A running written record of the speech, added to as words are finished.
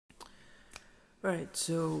Right,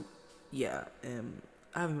 so yeah, I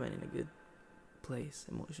haven't been in a good place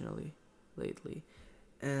emotionally lately,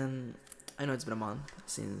 and I know it's been a month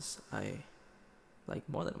since like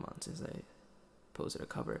more than a month since I posted a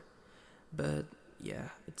cover, but yeah,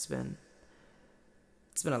 it's been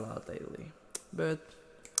a lot lately. But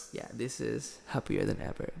yeah, this is Happier Than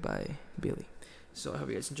Ever by Billie. So I hope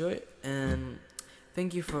you guys enjoy it, and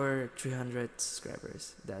thank you for 300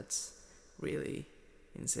 subscribers. That's really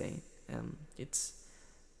insane. It's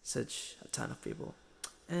such a ton of people,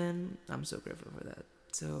 and I'm so grateful for that.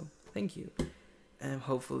 So thank you, and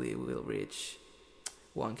hopefully we'll reach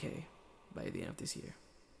 1K by the end of this year.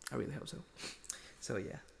 I really hope so. So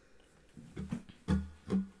yeah.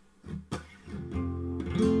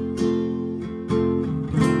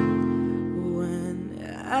 When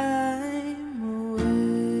I'm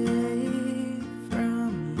away from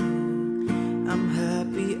you, I'm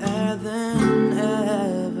happier than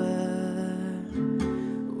ever.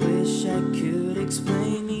 Wish I could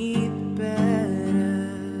explain it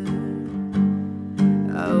better.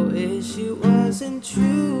 I wish it wasn't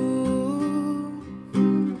true.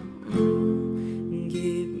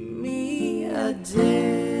 Give me a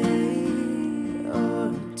day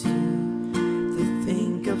or two to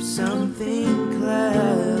think of something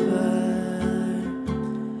clever,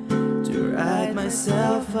 to write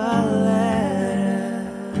myself a letter,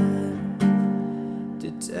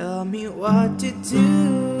 to tell me what to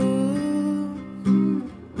do.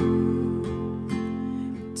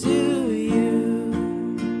 Do you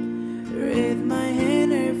read my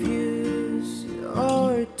interviews,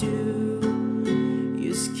 or do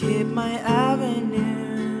you skip my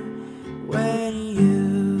avenue when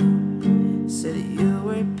you said you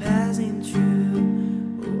were passing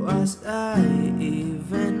through? Was I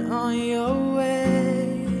even on your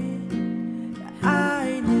way?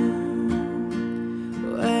 I knew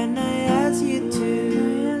when I asked you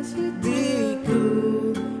to be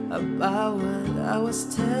cool about what I was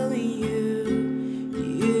telling you.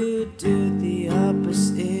 You do the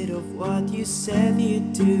opposite of what you said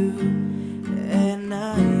you'd do, and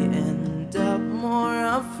I end up more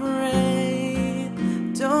afraid.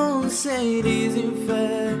 Don't say it isn't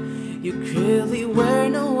fair. You clearly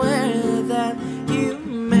weren't aware that you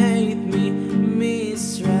made me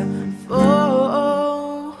miserable.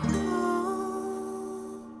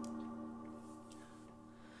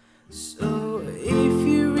 So if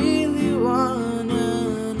you really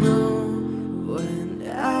wanna know when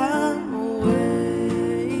I'm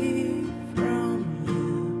away from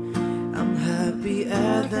you, I'm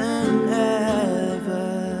happier than ever.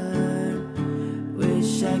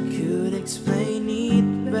 Wish I could explain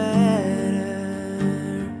it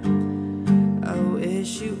better. I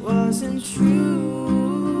wish it wasn't true.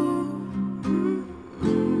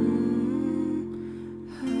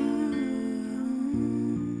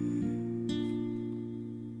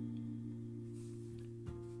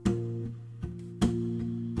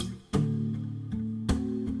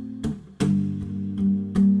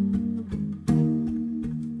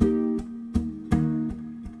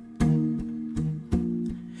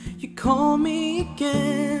 You call me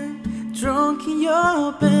again, drunk in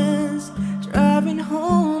your Benz, driving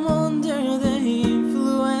home under the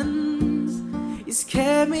influence. You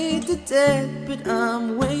scare me to death, but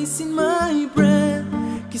I'm wasting my breath,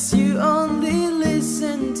 'cause you only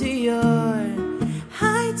listen to your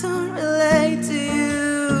I don't relate to you.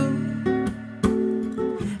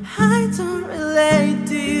 I don't relate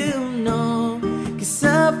to you, no, 'cause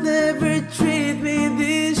I've never treated me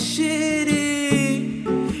this shitty.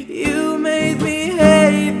 You made me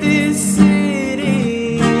hate this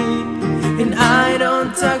city, and I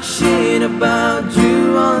don't talk shit about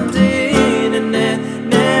you on the internet.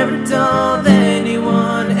 Never told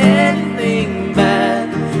anyone anything bad,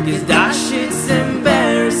 'cause that shit's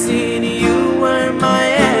embarrassing. You were my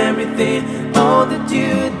everything. All that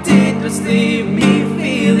you did was leave me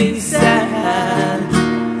feeling sad.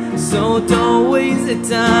 So don't waste the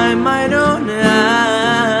time I don't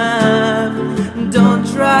have. Don't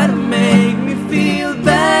try to make me feel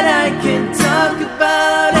bad. I can talk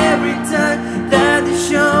about every time that you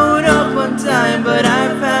showed up on time, but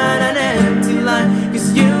I've had an empty line, 'cause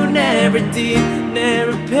you never did,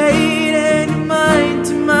 never paid any mind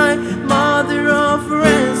to my mother or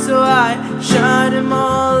friends. So I shut them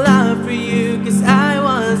all out for you, 'cause I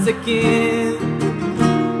was a kid.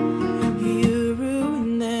 You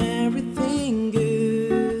ruined everything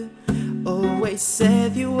good. Always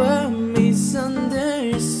said you were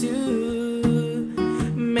misunderstood.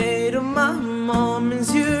 Made all my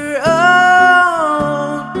moments your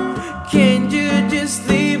own. Can't you just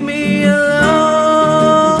leave me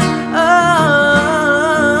alone? Oh,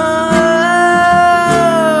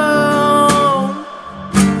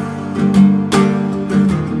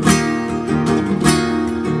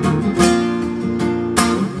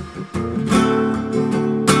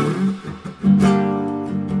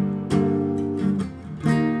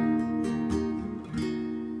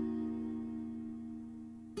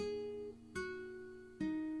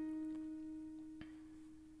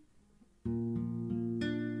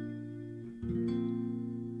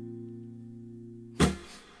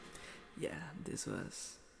 yeah, this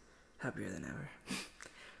was happier than ever.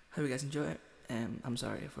 Hope you guys enjoy it. And I'm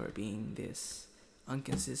sorry for being this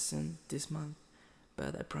inconsistent this month,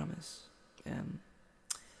 but I promise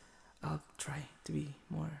I'll try to be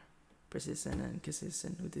more persistent and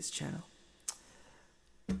consistent with this channel.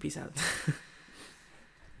 Peace out.